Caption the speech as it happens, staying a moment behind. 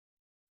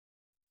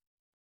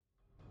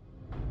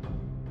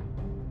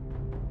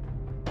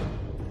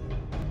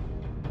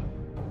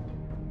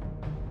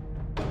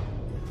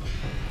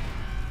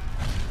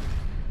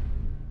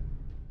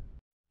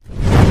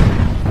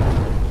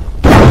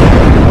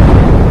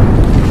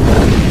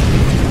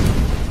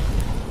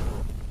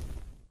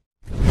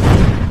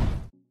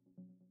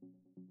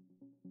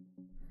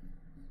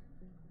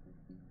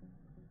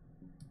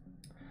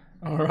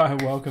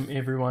Alright, welcome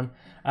everyone.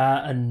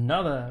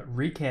 Another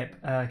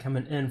recap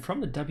coming in from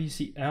the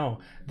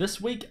WCL.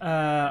 This week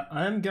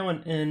I'm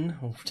going in,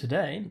 or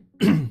today,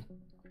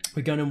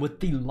 we're going in with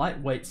the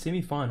lightweight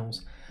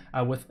semi-finals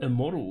with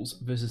Immortals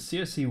versus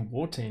COC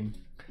War Team.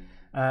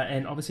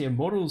 And obviously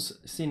Immortals,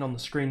 seen on the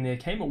screen there,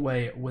 came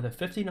away with a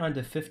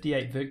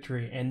 59-58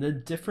 victory, and the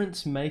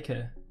difference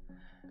maker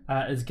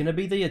is going to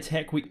be the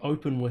attack we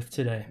open with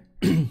today.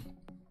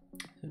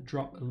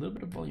 Drop a little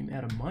bit of volume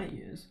out of my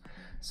ears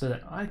so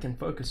that I can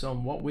focus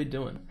on what we're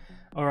doing.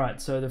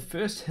 Alright, so the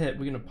first hit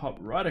we're going to pop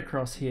right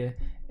across here,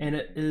 and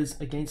it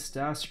is against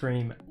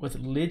Starscream with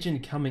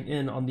Legend coming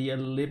in on the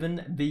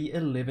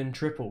 11v11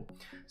 triple.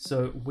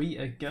 So we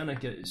are going to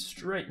go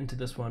straight into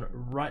this one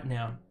right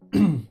now.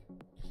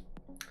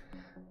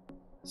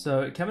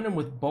 So coming in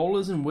with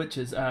Bowlers and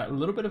Witches, a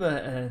little bit of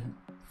a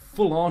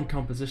full-on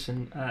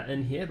composition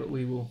in here, but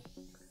we will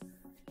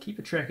keep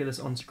a track of this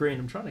on screen.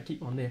 I'm trying to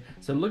keep on there.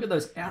 So look at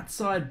those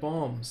outside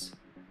bombs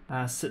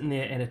sitting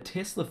there, and a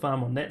Tesla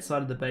farm on that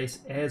side of the base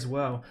as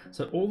well.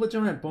 So all the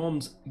giant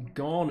bombs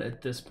gone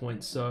at this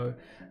point. So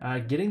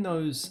getting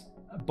those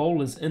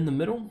bowlers in the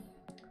middle,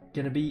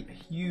 going to be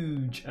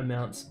huge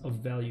amounts of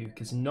value,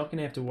 because you're not going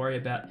to have to worry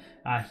about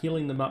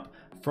healing them up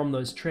from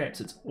those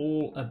traps. It's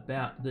all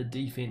about the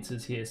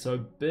defenses here. So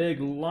big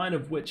line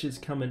of witches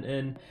coming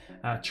in,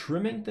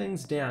 trimming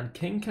things down.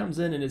 King comes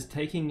in and is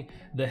taking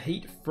the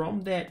heat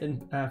from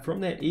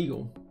that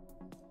eagle.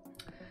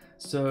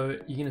 So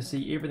you're going to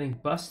see everything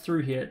bust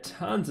through here,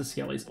 tons of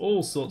skellies,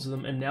 all sorts of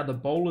them, and now the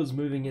bowlers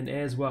moving in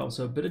as well.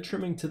 So a bit of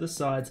trimming to the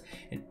sides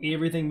and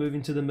everything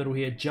moving to the middle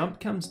here.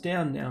 Jump comes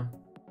down now,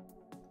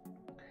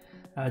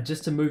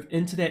 just to move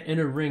into that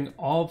inner ring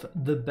of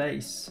the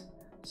base.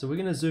 So we're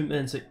going to zoom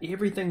in. So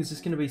everything's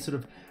just going to be sort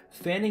of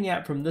fanning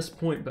out from this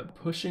point, but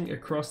pushing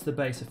across the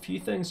base. A few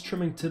things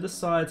trimming to the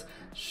sides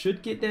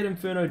should get that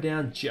Inferno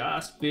down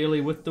just barely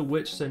with the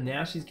Witch. So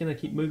now she's going to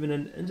keep moving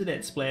into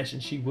that splash,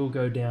 and she will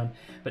go down.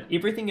 But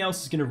everything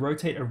else is going to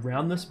rotate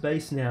around this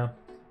base now.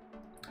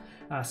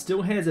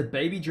 Still has a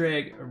Baby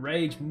Drag, a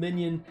Rage,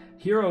 Minion,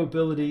 Hero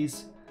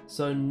abilities.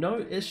 So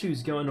no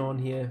issues going on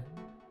here.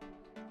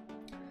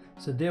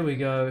 So there we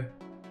go.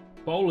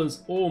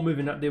 Bowlers all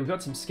moving up there. We've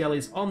got some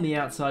skellies on the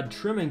outside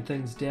trimming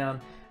things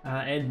down,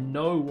 and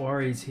no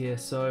worries here.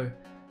 So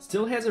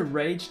still has a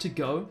Rage to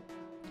go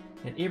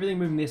and everything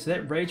moving there. So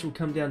that Rage will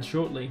come down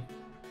shortly.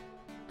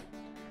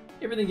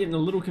 Everything getting a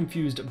little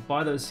confused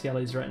by those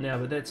skellies right now,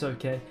 but that's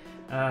okay.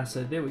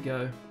 So there we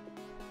go.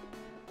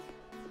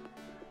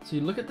 So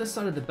you look at this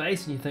side of the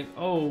base and you think,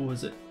 oh,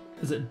 is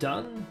it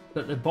done?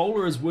 But the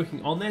bowler is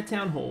working on that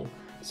town hall,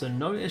 so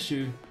no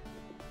issue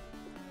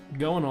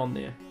going on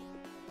there.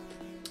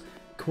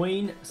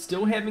 Queen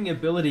still having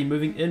ability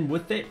moving in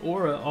with that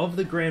aura of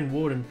the Grand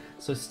Warden,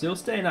 so still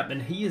staying up,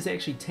 and he is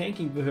actually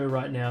tanking for her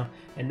right now,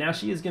 and now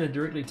she is going to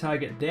directly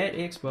target that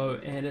Expo,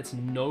 and it's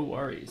no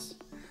worries.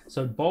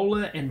 So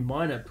Bowler and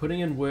Miner putting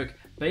in work.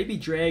 Baby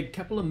Drag,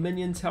 couple of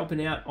minions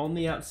helping out on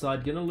the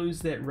outside. Gonna lose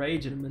that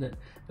Rage in a minute,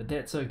 but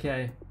that's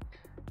okay.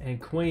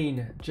 And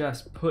Queen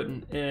just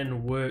putting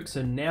in work.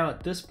 So now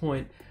at this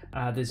point,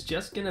 there's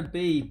just going to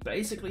be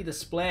basically the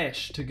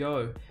splash to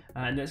go.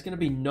 And there's going to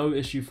be no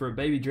issue for a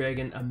Baby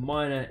Dragon, a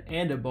Miner,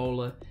 and a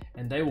Bowler,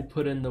 and they will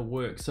put in the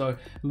work. So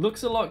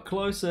looks a lot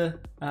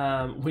closer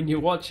when you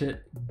watch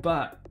it,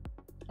 but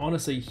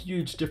honestly,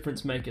 huge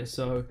difference maker.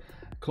 So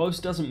close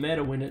doesn't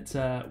matter when it's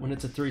a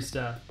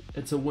 3-star.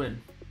 It's a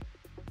win.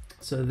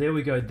 So there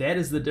we go. That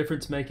is the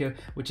difference maker,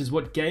 which is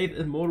what gave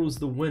Immortals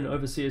the win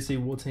over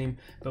COC War Team.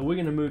 But we're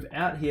going to move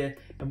out here,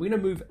 and we're going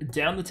to move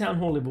down the Town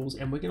Hall levels,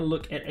 and we're going to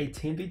look at a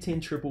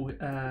 10v10 triple.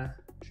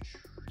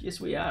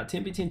 Yes, we are.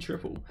 10v10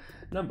 triple.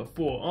 Number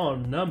 4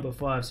 on number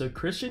 5. So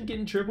Christian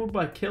getting tripled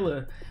by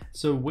Killer.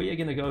 So we are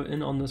going to go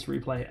in on this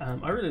replay.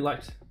 I really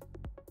liked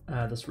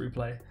this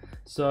replay.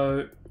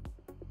 So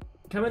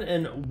coming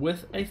in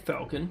with a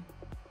Falcon.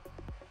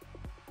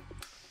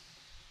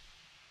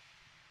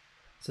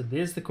 So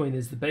there's the Queen.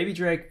 There's the Baby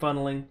Drag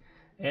funneling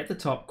at the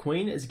top.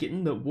 Queen is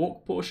getting the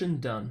walk portion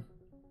done.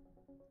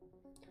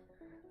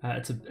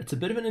 It's a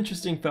bit of an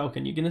interesting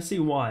Falcon. You're going to see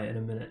why in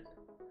a minute.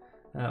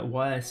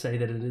 Why I say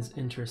that it is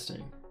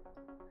interesting.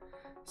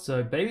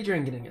 So Baby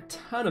Dragon getting a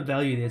ton of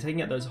value there,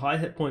 taking out those high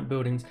hit point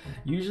buildings.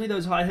 Usually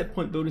those high hit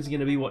point buildings are going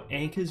to be what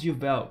anchors your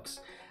Valks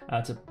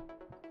to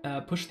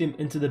push them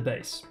into the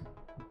base.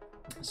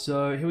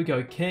 So here we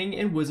go. King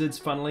and Wizards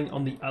funneling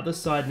on the other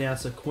side now.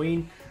 So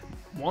Queen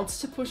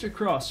wants to push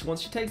across.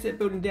 Once she takes that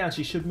building down,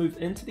 she should move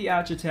into the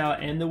Archer Tower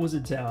and the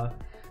Wizard Tower.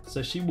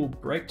 So she will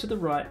break to the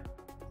right,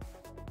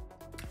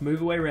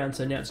 move away around.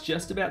 So now it's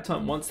just about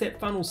time. Once that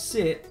funnel's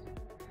set,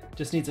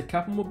 just needs a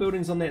couple more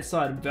buildings on that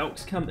side.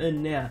 Valks come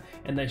in now,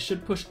 and they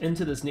should push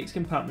into this next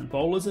compartment.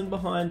 Bowlers in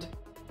behind.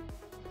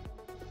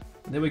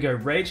 And there we go.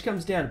 Rage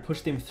comes down to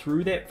push them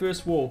through that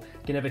first wall.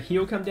 Can have a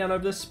heal come down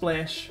over the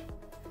splash.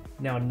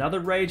 Now another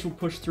Rage will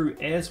push through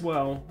as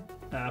well.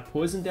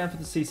 Poison down for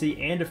the CC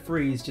and a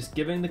freeze, just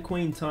giving the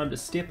Queen time to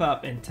step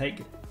up and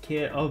take took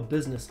care of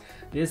business.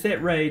 There's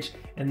that rage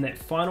and that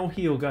final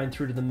heal going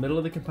through to the middle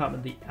of the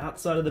compartment, the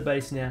outside of the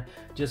base now.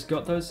 Just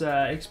got those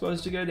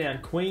expos to go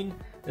down. Queen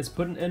is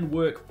putting in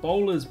work.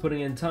 Bowler's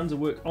putting in tons of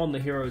work on the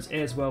heroes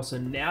as well. So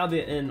now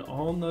they're in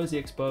on those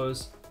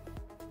expos.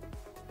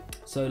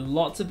 So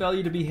lots of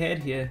value to be had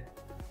here.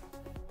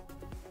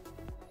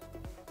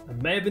 I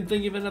may have been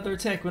thinking of another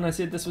attack when I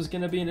said this was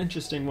going to be an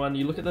interesting one.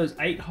 You look at those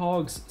 8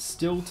 hogs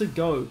still to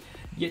go,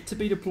 yet to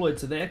be deployed.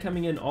 So they're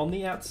coming in on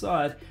the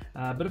outside.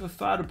 A bit of a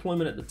far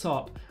deployment at the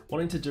top,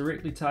 wanting to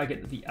directly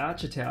target the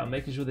archer tower,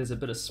 making sure there's a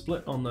bit of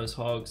split on those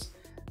hogs.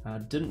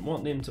 Didn't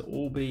want them to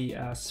all be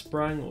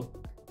sprung or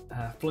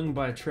flung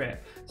by a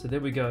trap. So there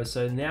we go.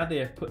 So now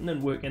they're putting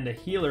in work and the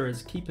healer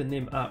is keeping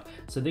them up.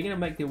 So they're going to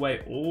make their way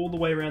all the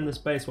way around this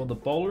base while the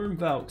bowler and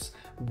Valks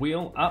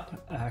wheel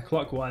up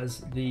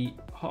clockwise. The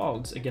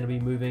hogs are going to be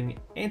moving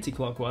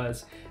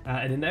anti-clockwise,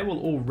 and then they will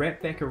all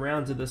wrap back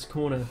around to this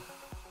corner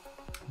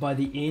by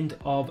the end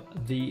of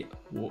the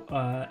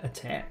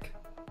attack.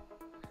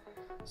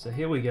 So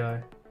here we go.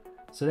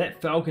 So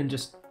that Falcon,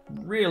 just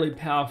really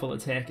powerful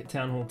attack at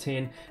Town Hall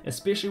 10,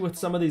 especially with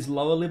some of these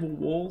lower level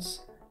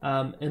walls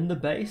in the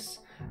base.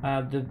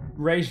 The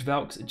raged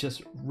Valks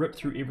just rip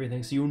through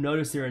everything, so you'll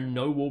notice there are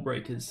no wall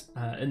breakers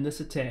in this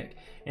attack,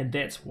 and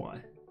that's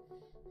why.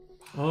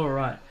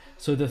 Alright,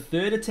 so the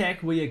third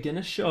attack we are going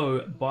to show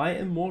by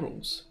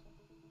Immortals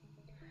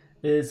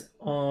is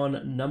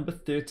on number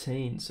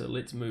 13. So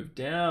let's move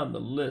down the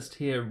list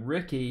here.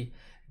 Ricky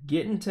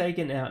getting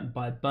taken out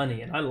by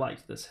Bunny, and I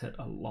liked this hit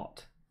a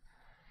lot.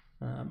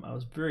 I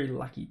was very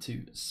lucky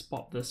to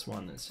spot this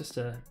one. It's just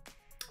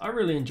I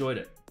really enjoyed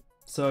it.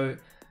 So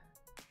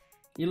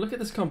you look at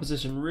this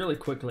composition really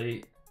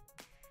quickly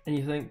and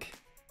you think,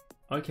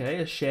 okay,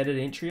 a shattered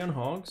entry on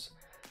hogs,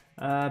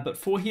 but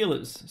 4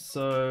 healers.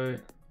 So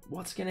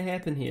what's going to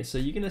happen here? So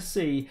you're going to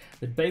see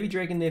the baby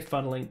dragon there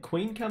funneling.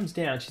 Queen comes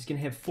down. She's going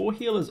to have 4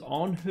 healers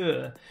on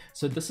her.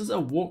 So this is a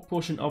walk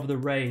portion of the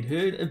raid.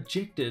 Her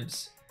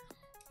objectives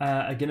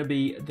are going to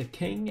be the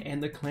king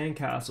and the clan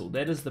castle.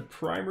 That is the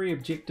primary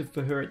objective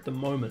for her at the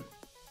moment.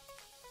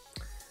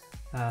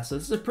 So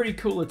this is a pretty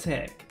cool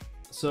attack.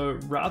 So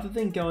rather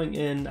than going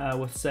in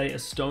with, say, a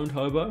stoned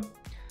hobo,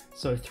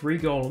 so 3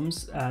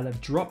 golems,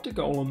 they've dropped a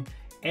golem,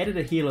 added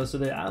a healer, so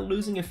they are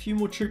losing a few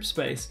more troop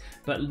space,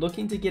 but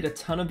looking to get a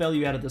ton of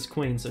value out of this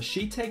queen. So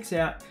she takes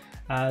out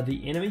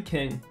the enemy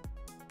king,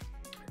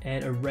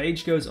 and a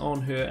rage goes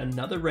on her.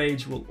 Another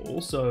rage will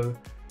also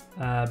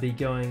be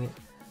going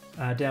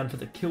down for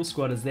the kill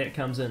squad as that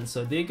comes in.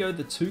 So there go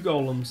the 2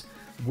 golems.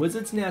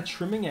 Wizard's now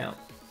trimming out,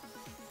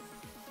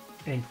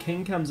 and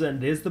king comes in.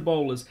 There's the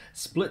bowlers.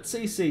 Split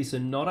CC, so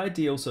not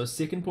ideal. So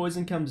second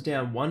poison comes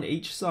down, 1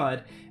 each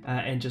side,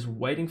 and just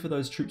waiting for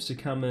those troops to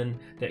come in,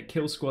 that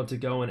kill squad to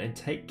go in and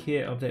take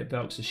care of that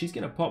Valk. So she's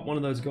going to pop one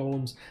of those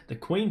golems. The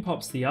queen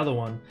pops the other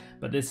one,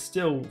 but there's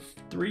still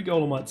 3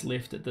 golemites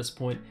left at this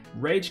point.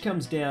 Rage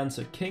comes down,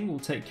 so king will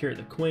take care of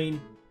the queen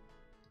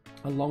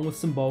along with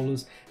some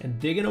bowlers, and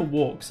they're going to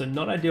walk. So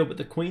not ideal, but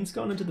the queen's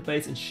gone into the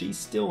base and she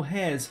still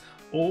has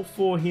all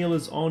 4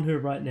 healers on her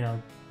right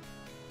now.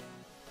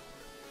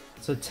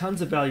 So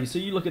tons of value. So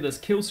you look at this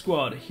kill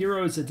squad,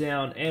 heroes are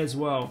down as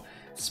well.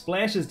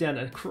 Splash is down,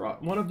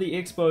 one of the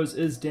expos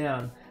is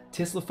down.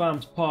 Tesla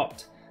farms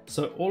popped.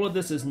 So all of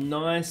this is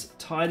nice,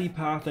 tidy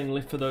pathing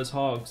left for those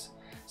hogs.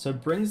 So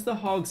brings the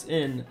hogs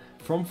in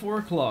from 4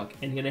 o'clock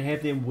and you're going to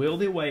have them wheel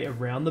their way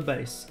around the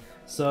base.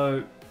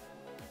 So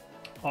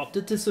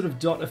opted to sort of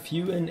dot a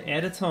few in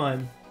at a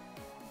time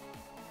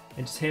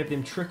and just have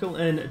them trickle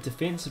in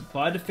defense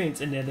by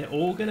defense, and now they're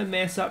all going to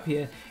mass up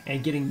here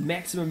and getting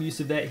maximum use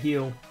of that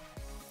heal.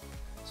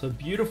 So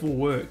beautiful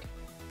work.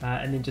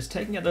 And then just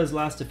taking out those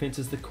last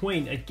defenses. The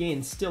queen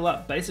again still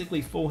up,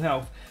 basically full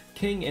health.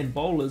 King and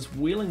bowlers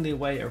wheeling their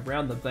way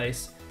around the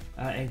base,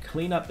 and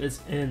cleanup is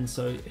in.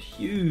 So a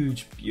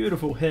huge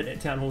beautiful hit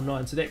at Town Hall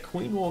 9. So that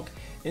queen walk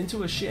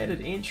into a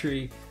shattered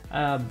entry,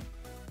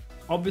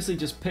 obviously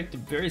just picked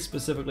very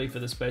specifically for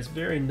this base.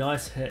 Very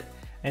nice hit,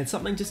 and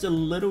something just a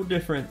little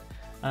different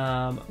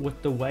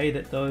with the way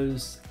that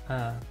those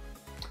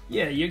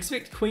yeah, you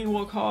expect queen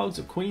walk hogs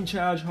or queen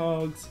charge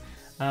hogs,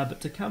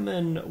 but to come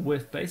in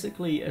with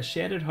basically a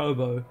shattered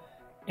hobo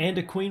and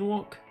a queen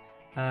walk,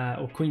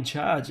 or queen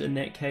charge in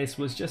that case,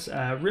 was just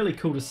really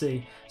cool to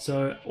see.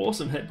 So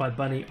awesome hit by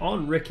Bunny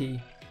on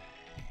Ricky.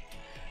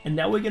 And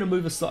now we're going to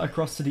move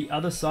across to the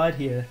other side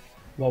here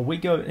while we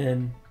go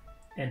in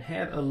and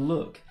have a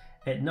look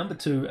at number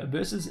 2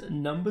 versus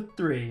number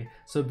 3.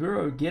 So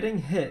Burrow getting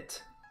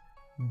hit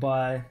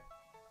by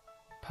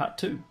part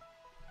 2.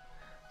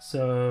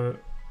 So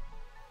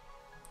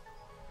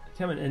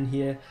coming in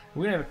here,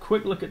 we're going to have a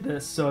quick look at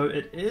this. So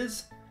it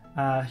is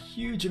a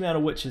huge amount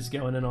of witches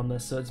going in on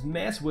this. So it's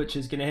mass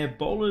witches, going to have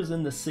bowlers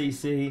in the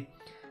CC.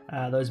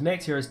 Those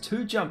max heroes,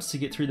 2 jumps to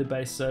get through the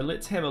base. So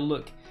let's have a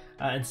look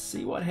and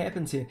see what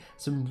happens here.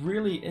 Some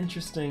really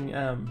interesting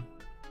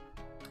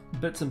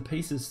bits and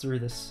pieces through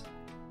this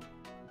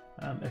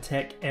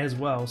attack as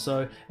well.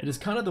 So it is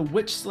kind of the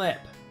witch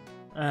slap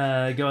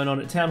going on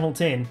at Town Hall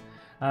 10.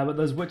 But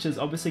those witches,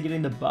 obviously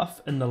getting the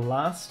buff in the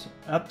last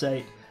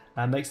update,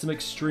 makes them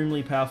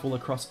extremely powerful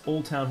across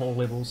all Town Hall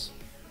levels.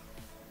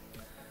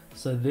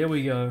 So there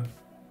we go.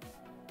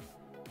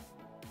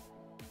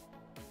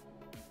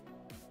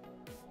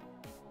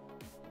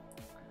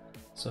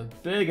 So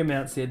big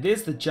amounts there.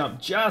 There's the jump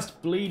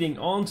just bleeding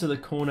onto the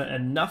corner.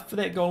 Enough for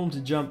that golem to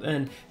jump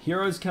in.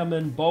 Heroes come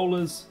in,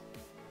 bowlers,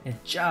 and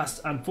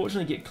just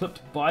unfortunately get clipped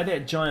by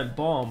that giant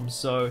bomb.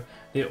 So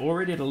they're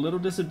already at a little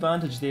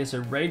disadvantage there. So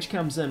Rage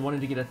comes in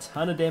wanting to get a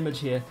ton of damage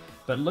here.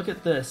 But look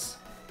at this.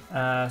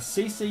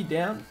 CC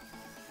down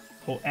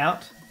or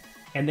out.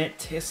 And that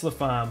Tesla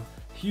farm.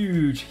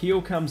 Huge.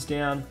 Heal comes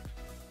down.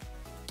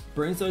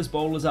 Brings those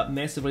bowlers up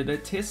massively.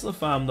 That Tesla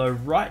farm though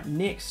right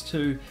next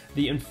to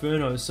the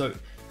Inferno. So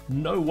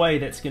no way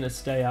that's going to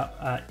stay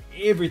up.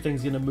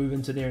 Everything's going to move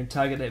into there and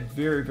target that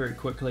very, very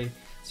quickly.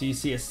 So you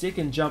see a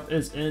second jump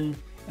is in,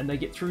 and they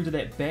get through to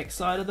that back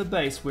side of the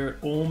base where it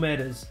all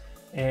matters.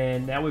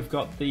 And now we've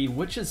got the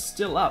witches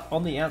still up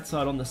on the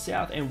outside on the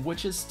south, and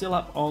witches still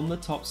up on the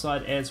top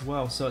side as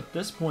well. So at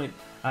this point,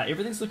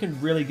 everything's looking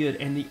really good,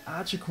 and the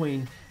Archer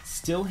Queen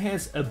still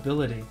has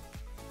ability.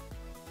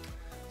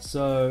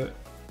 So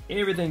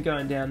everything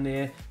going down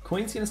there.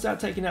 Queen's going to start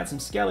taking out some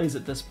skellies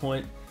at this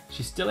point.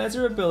 She still has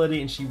her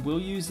ability, and she will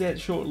use that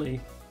shortly.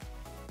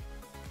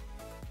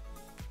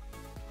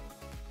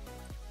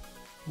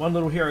 One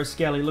little hero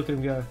skelly, look at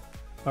him go.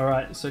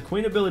 Alright, so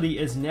Queen ability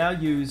is now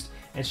used,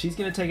 and she's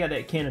going to take out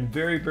that cannon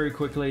very, very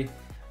quickly.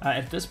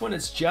 At this point,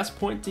 it's just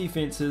point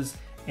defenses,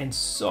 and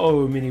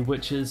so many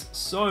witches,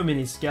 so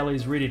many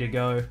skellies ready to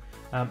go.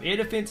 Air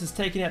defense is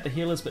taking out the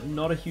healers, but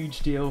not a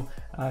huge deal,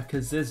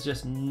 because there's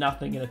just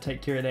nothing going to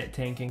take care of that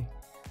tanking.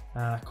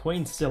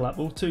 Queen's still up,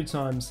 all 2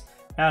 times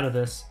out of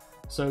this.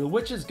 So the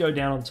witches go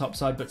down on top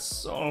side, but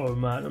so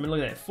much. I mean, look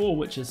at that, 4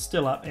 witches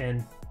still up,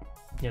 and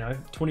you know,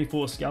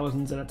 24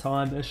 skeletons at a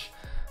time-ish.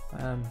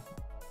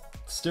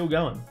 Still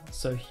going.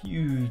 So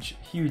huge,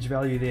 huge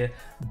value there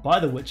by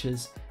the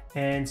witches.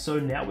 And so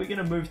now we're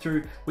going to move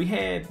through. We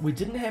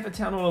didn't have a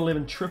Town Hall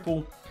 11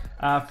 triple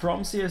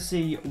from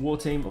COC War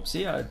Team. Oops,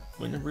 yeah, I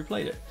went and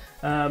replayed it.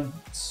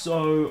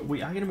 So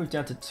we are going to move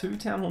down to 2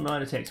 Town Hall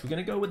 9 attacks. We're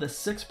going to go with a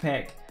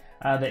 6-pack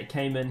that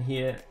came in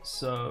here.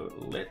 So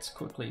let's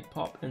quickly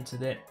pop into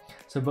that.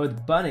 So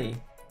both Bunny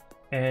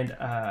and did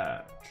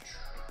I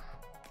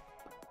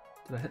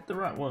hit the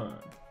right one?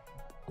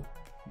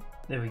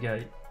 There we go.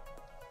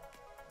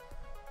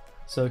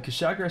 So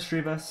Kshagra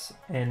Shrivas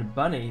and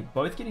Bunny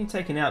both getting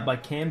taken out by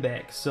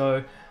Camback.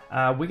 So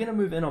we're going to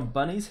move in on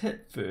Bunny's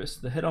hit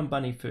first. The hit on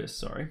Bunny first,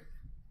 sorry.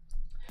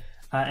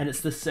 And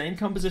it's the same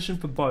composition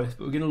for both,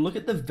 but we're going to look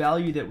at the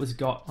value that was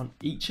got on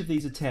each of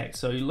these attacks.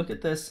 So you look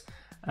at this.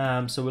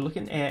 So we're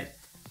looking at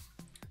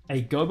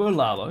a Gobo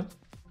Lalo.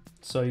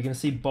 So you're going to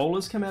see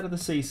bowlers come out of the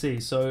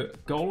CC. So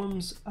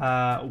golems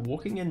are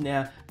walking in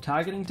now,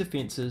 targeting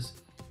defenses,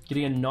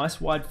 getting a nice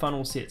wide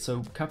funnel set. So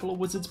a couple of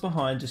wizards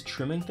behind, just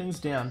trimming things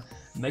down,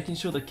 making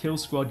sure the kill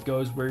squad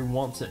goes where he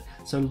wants it.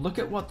 So look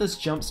at what this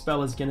jump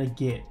spell is going to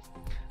get.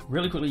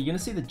 Really quickly, you're going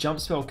to see the jump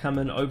spell come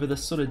in over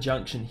this sort of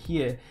junction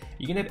here.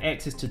 You're going to have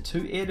access to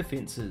 2 air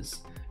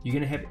defenses. You're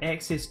going to have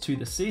access to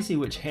the CC,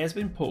 which has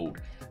been pulled,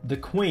 the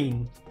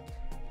Queen,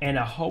 and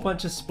a whole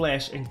bunch of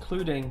splash,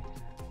 including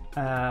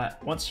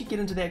once you get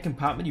into that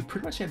compartment, you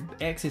pretty much have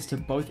access to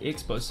both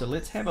expos. So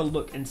let's have a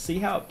look and see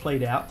how it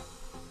played out.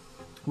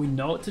 We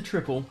know it's a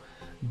triple,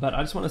 but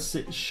I just want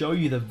to show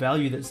you the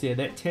value that's there.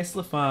 That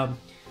Tesla farm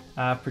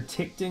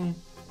protecting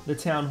the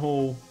Town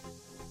Hall,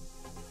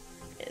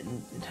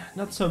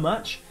 not so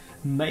much.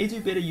 May do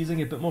better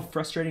using a bit more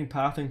frustrating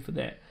pathing for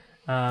that.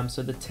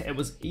 So it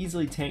was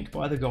easily tanked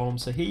by the golem.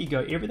 So here you go,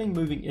 everything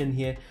moving in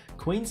here.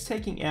 Queen's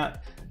taking out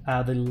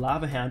the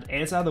Lava Hound,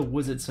 as are the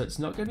wizards. So it's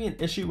not going to be an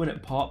issue when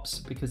it pops,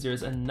 because there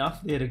is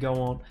enough there to go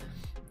on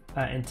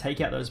and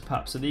take out those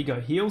pups. So there you go,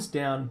 heals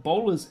down,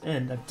 bowlers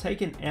in. They've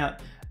taken out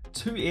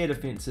 2 air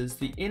defenses.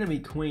 The enemy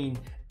Queen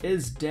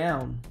is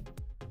down.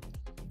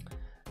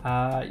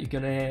 You're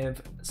going to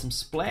have some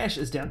splash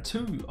is down.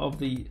 2 of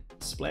the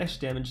splash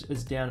damage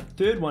is down.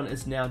 3rd one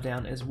is now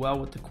down as well,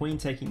 with the Queen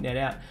taking that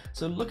out.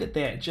 So look at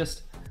that,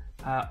 just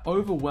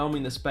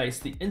overwhelming the space.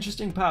 The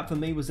interesting part for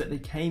me was that they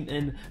came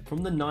in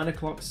from the 9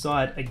 o'clock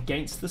side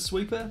against the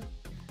sweeper,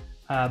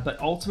 but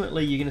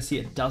ultimately you're going to see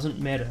it doesn't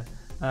matter.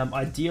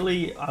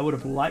 Ideally, I would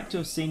have liked to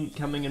have seen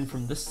coming in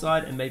from this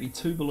side and maybe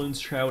 2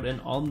 balloons trailed in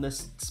on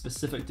this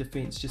specific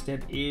defense, just to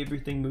have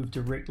everything move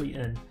directly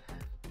in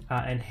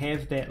and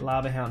have that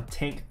Lava Hound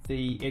tank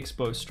the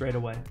expo straight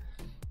away.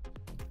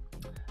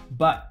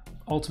 But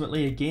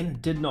ultimately, again,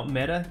 did not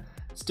matter.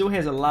 Still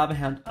has a Lava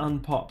Hound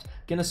unpopped.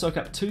 Gonna soak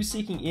up 2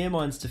 Seeking Air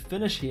Mines to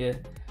finish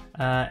here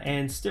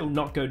and still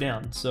not go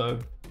down. So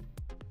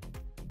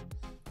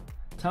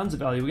tons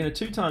of value. We're going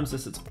to 2 times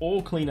this. It's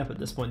all cleanup at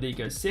this point. There you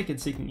go. Second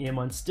Seeking Air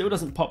Mine. Still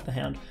doesn't pop the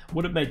Hound.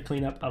 Would have made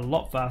cleanup a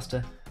lot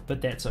faster,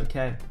 but that's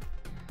okay.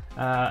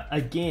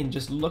 Again,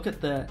 just look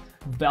at the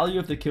value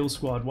of the kill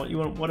squad. What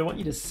I want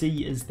you to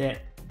see is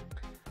that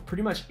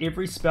pretty much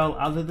every spell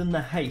other than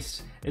the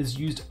haste is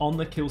used on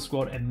the kill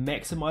squad and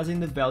maximizing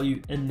the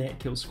value in that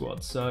kill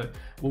squad. So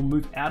we'll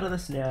move out of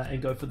this now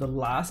and go for the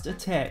last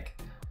attack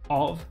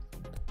of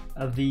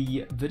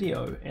the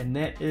video, and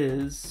that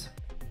is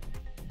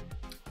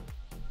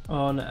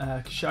on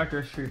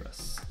Kshakra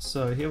Shrivas.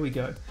 So here we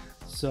go.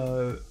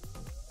 So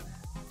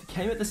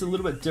came at this a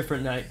little bit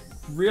different now.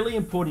 Really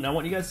important. I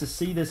want you guys to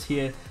see this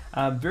here.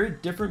 Very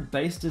different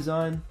base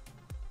design,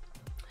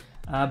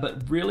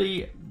 but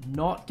really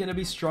not going to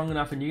be strong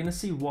enough, and you're going to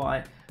see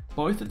why.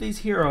 Both of these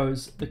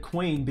heroes, the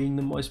Queen being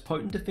the most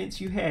potent defense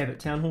you have at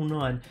Town Hall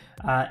 9,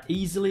 are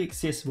easily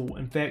accessible.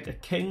 In fact,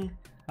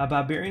 a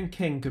Barbarian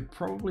King could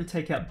probably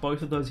take out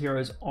both of those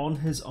heroes on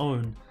his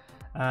own.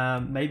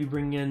 Maybe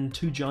bring in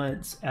 2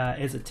 giants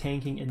as a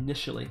tanking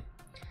initially.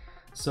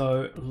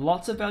 So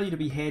lots of value to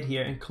be had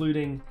here,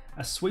 including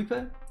a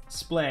sweeper,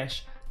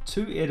 splash,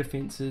 2 air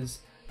defenses,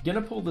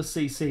 gonna pull the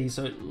CC,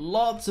 so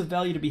lots of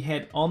value to be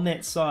had on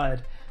that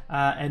side,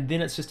 and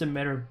then it's just a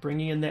matter of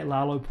bringing in that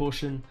Lalo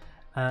portion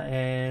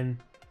and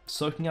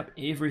soaking up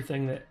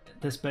everything that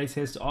this base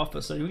has to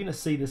offer. So you're gonna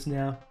see this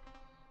now.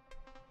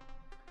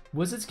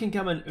 Wizards can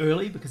come in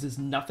early because there's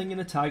nothing going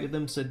to target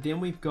them, so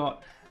then we've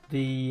got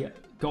the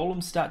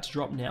golems start to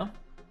drop now.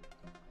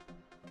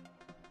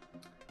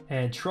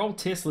 And Troll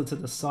Tesla to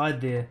the side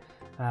there,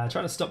 trying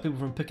to stop people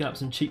from picking up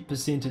some cheap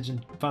percentage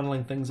and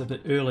funneling things a bit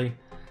early,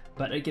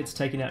 but it gets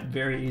taken out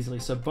very easily.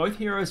 So both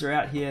heroes are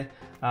out here.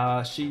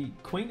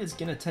 Queen is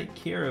going to take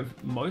care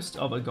of most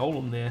of a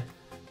golem there.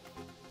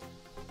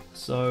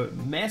 So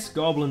mass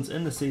goblins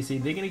in the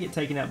CC, they're going to get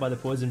taken out by the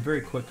poison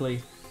very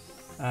quickly.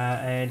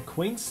 And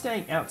Queen's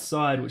staying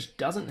outside, which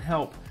doesn't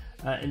help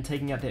in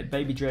taking out that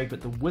baby drag,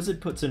 but the wizard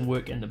puts in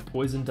work and the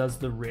poison does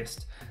the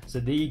rest. So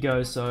there you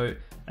go. So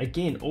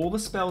again, all the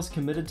spells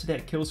committed to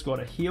that kill squad.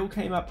 A heal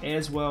came up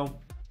as well,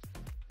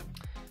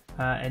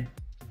 and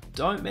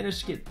don't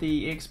manage to get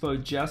the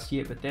expo just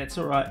yet, but that's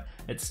alright.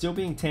 It's still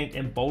being tanked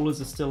and bowlers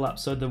are still up,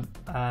 so the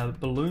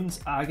balloons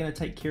are going to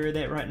take care of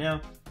that right now.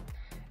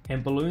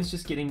 And balloons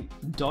just getting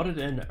dotted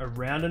in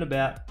around and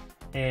about.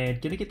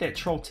 And gonna get that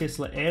Troll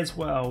Tesla as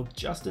well,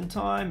 just in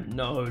time.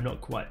 No,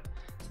 not quite.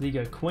 So there you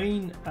go.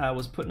 Queen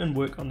was putting in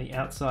work on the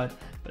outside,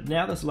 but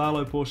now this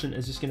Lalo portion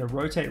is just gonna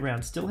rotate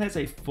around. Still has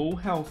a full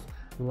health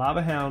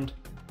Lava Hound,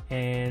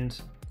 and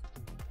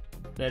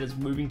that is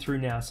moving through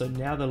now. So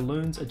now the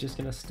loons are just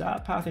gonna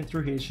start pathing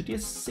through here. Should you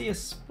see a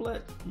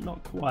split?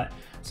 Not quite.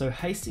 So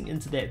hasting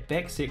into that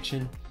back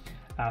section,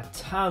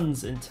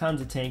 tons and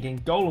tons of tanking.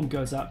 Golem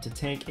goes up to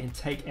tank and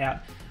take out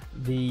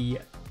the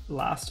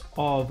last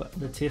of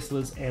the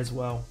Teslas as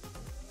well.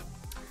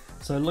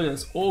 So look at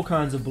this, all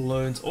kinds of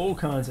balloons, all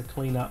kinds of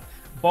cleanup,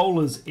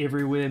 bowlers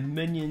everywhere,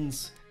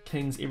 minions,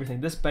 kings,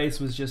 everything. This base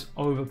was just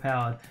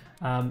overpowered.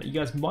 You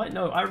guys might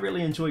know I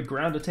really enjoy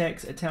ground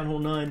attacks at Town Hall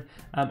 9.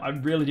 I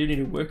really do need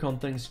to work on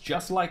things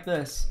just like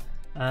this,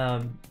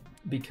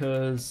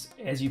 because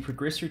as you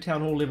progress through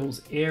Town Hall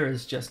levels, air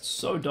is just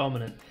so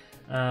dominant,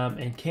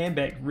 and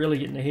Camback really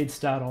getting a head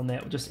start on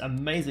that with just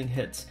amazing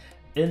hits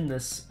in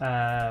this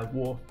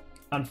war.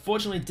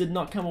 Unfortunately did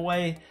not come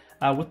away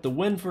with the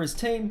win for his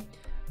team,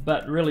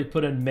 but really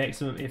put in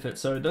maximum effort.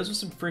 So those were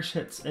some fresh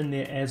hits in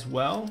there as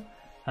well.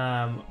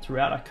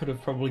 Throughout, I could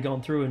have probably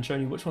gone through and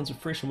shown you which ones were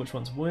fresh and which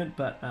ones weren't,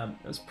 but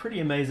it was pretty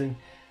amazing,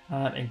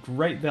 and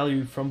great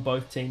value from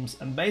both teams.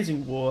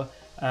 Amazing war.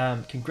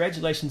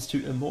 Congratulations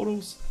to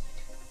Immortals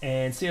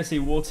and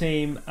CRC War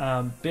Team.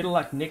 Better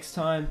luck next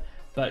time,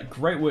 but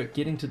great work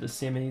getting to the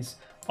semis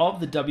of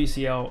the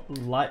WCL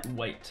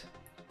Lightweight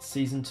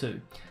Season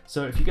 2.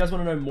 So if you guys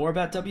want to know more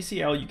about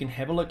WCL, you can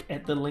have a look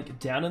at the link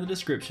down in the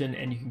description,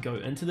 and you can go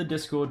into the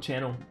Discord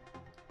channel.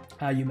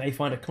 You may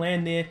find a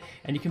clan there,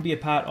 and you can be a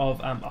part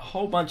of a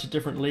whole bunch of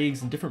different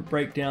leagues and different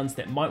breakdowns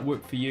that might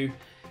work for you.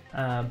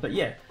 But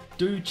yeah,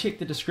 do check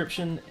the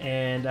description,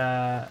 and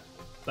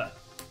but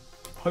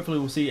hopefully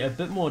we'll see a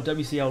bit more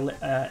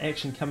WCL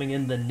action coming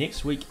in the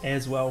next week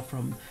as well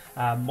from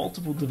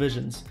multiple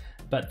divisions.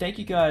 But thank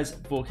you guys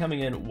for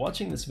coming in,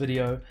 watching this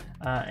video,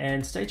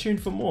 and stay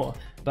tuned for more.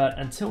 But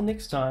until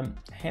next time,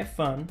 have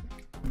fun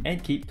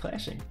and keep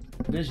clashing.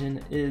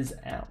 Vision is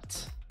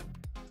out.